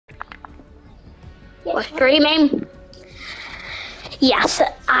We're streaming. Yes,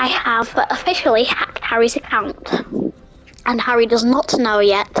 I have officially hacked Harry's account. And Harry does not know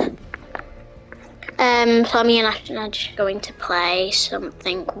yet. So me and Ashton are just going to play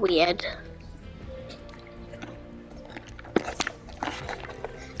something weird.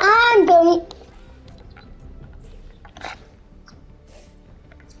 I'm going.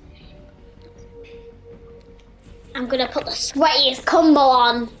 I'm gonna put the sweatiest combo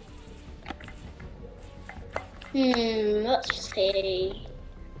on. Let's see.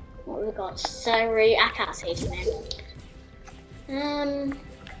 What we got? Sorry, I can't see his name.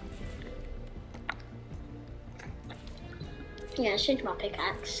 Yeah, let's change my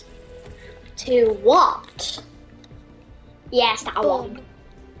pickaxe. To what? Yes, that one.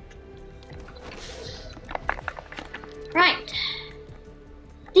 Right.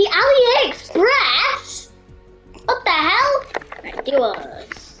 The AliExpress? What the hell? Right, do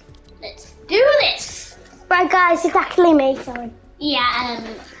us. Let's do this. Right, guys, it's actually me. Sorry. Yeah,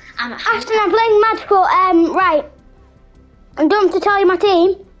 I'm Ashton, I'm playing Magical. Right. I'm done to tell you my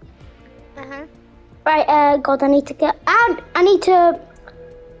team. Right, God, I need to get out. I need to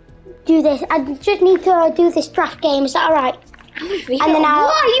do this. I just need to do this draft game. Is that alright? And then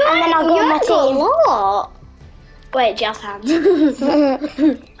I'll go on my team. What? Wait, just hands.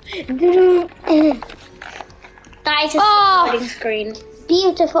 That is a recording screen.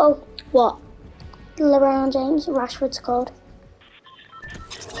 Beautiful. What? LeBron James, Rashford scored.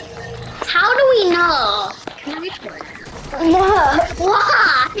 How do we know? Can I record? No.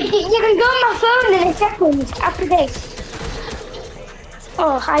 What? You can go on my phone in a second after this.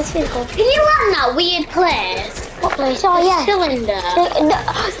 Oh, high physical. Can you run that weird place? What place? Oh, yeah. Cylinder.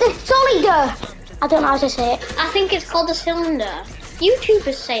 The cylinder. I don't know how to say it. I think it's called the cylinder.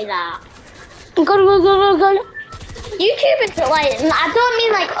 YouTubers say that. Go. YouTubers are like, I don't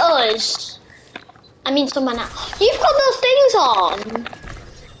mean like us. I mean someone else. You've got those things on.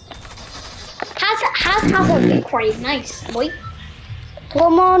 Has a quite nice, boy.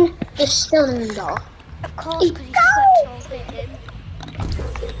 Come on. The cylinder. Of course, because you slept all day.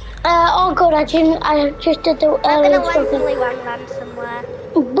 Oh god, I just did the I'm gonna land Bully Wangland somewhere.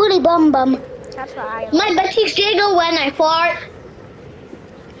 Bully Bum Bum. That's what I My buttocks jiggle when I fart.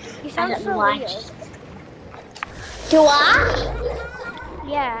 You sound so why. weird. Do I?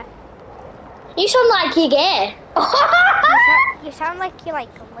 Yeah. You sound like you're gay. You sound like you're like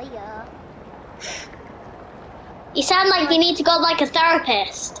Leah. You sound like you need to go like a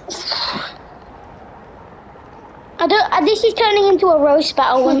therapist. This is turning into a roast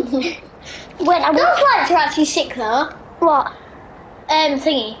battle when Those lights are actually sick though. What?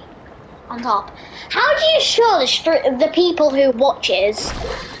 Thingy on top. How do you show the people who watches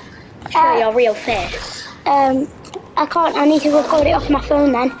your real face? I can't. I need to record it off my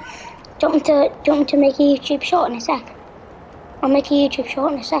phone then. Do you want me to make a YouTube short in a sec? I'll make a YouTube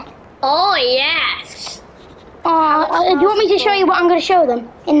short in a sec. Oh yes. Do you want me to show you what I'm going to show them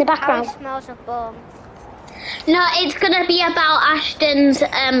in the How background? it smells of bum. No, it's gonna be about Ashton's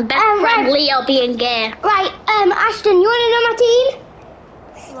best friend right. Leo being gay. Right, Ashton, you want to know my team?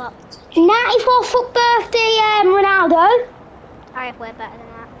 What? 94th birthday, Ronaldo. I have way better than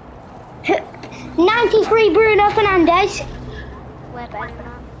that. 93 Bruno Fernandes. Way better than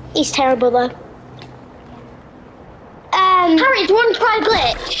that. He's terrible though. Harry, do you want to try a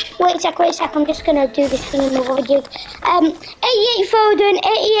glitch? Wait a sec, I'm just gonna do this thing in the video. 88 Foden,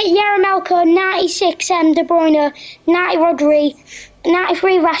 88 Yaramilko, 96 De Bruyne, 90 Rodri,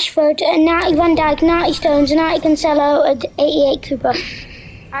 93 Rashford, 90 Van Dijk, 90 Stones, 90 Cancelo, and 88 Cooper.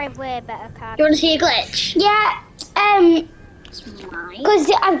 I have way better card. Do you want to see a glitch? Yeah, It's mine. because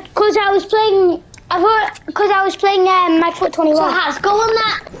I was playing, my foot 21. So Has, go on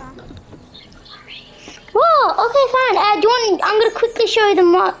that. Whoa, okay, fine. Do you want? I'm gonna quickly show you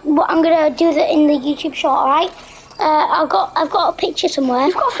them what I'm gonna do in the YouTube short. All right. I've got a picture somewhere.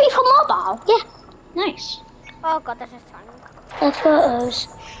 You've got FIFA Mobile? Yeah. Nice. Oh god, there's a tank. The photos.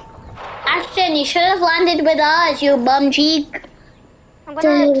 Ashton, you should have landed with us, you bum cheek. I'm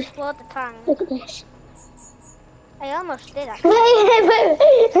gonna Dude. explode the tank. Look at this. I almost did actually.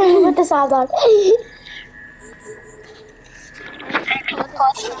 Wait. Put the sound on.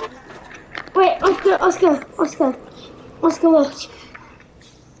 Wait, Oscar, watch. Oscar, just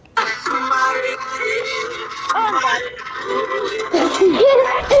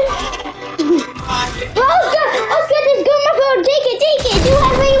go on my phone. Take it. Do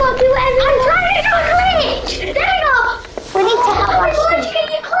whatever you want. I'm trying to do a glitch. There you go. We need to help Which Ashton. glitch can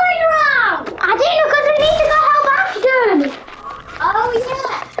you climb around? I didn't know because we need to go help Ashton. Oh yeah.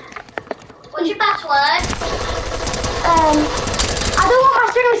 What's your password? I don't want my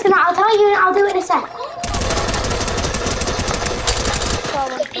strings tonight. I'll tell you and I'll do it in a sec.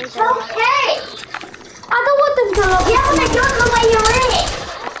 to log in. Yeah, but I don't know where you're in.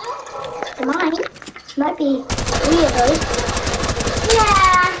 It might be weird though.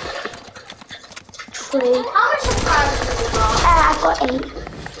 Yeah. 3. How much subscribers have you got? I've got 8.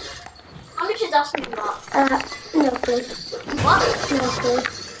 How much is Austin got? No clue. What? No clue.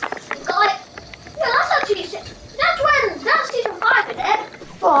 You got like... Yeah, that's actually... That's season 5, isn't it?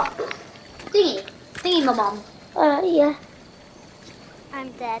 What? Thingy, my mom. Yeah.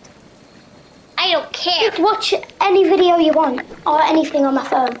 I'm dead. I don't care. You can watch any video you want or anything on my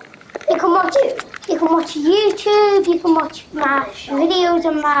phone. You can watch it. You can watch YouTube. You can watch my videos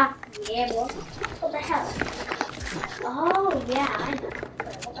on my. Yeah, what? What the hell? Oh, yeah, I know.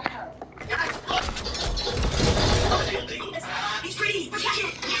 What the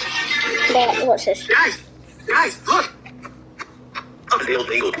hell? What's this? Guys, look!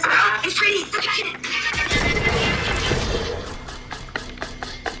 It's free!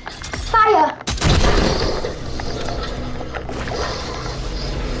 Fire!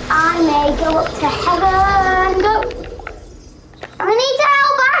 I may go up to heaven. Go. I need to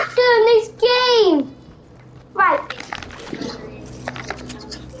help Ashton in this game. Right.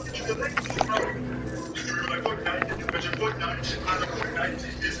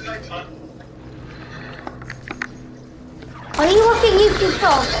 Are you watching YouTube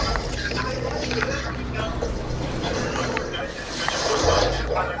Shorts?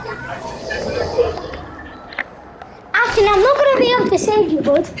 Ashton, I'm not going to be able to save you,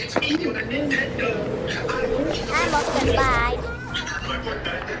 bud. I'm off to bye.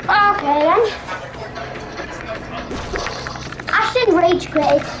 Okay then. Ashton rage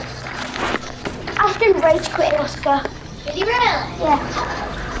quit. Ashton rage quit, Oscar. Did you really? Yeah.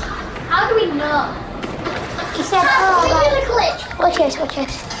 How do we know? He said, We oh, do right. the glitch. Watch this.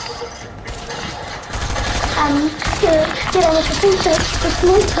 Get on with the pizza. It's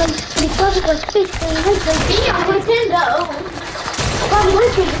my time. Because it was pizza. Be on Nintendo. Well,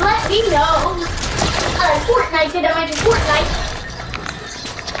 Let me know. Fortnite, did I mention Fortnite?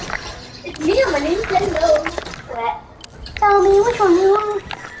 It's me on my Nintendo. What? tell me which one you want.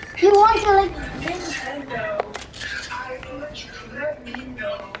 You want to like... Nintendo. I will let you let me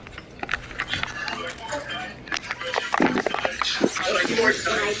know.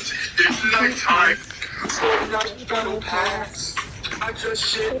 Fortnite. It's nighttime. Fortnite gonna pass. I just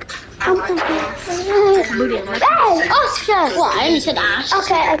shit. Hey, Oscar! What? I only said Ash.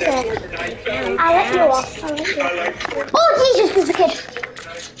 Okay. I'll let you off. Oh, Jesus, there's a kid.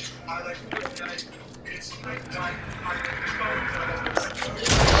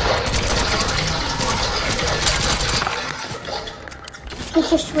 He's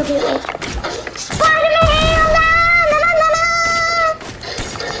just really late. Spider-Man!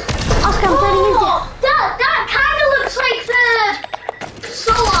 Oscar, I'm turning into... That kind of looks like the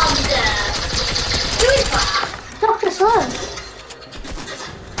Solon doing class. Dr. Sloan.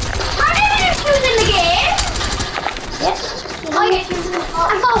 Are there any shoes in the game? Yes. Oh, yeah, shoes in the car.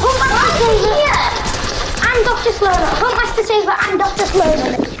 I've got Huntmaster Saver and Dr. Sloan. Huntmaster Saver and Dr. Sloan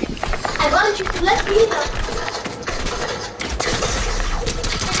on it. I want you to let me know.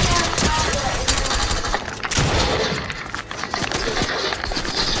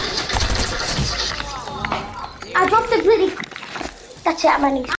 I dropped the bloody... That's it, I'm running.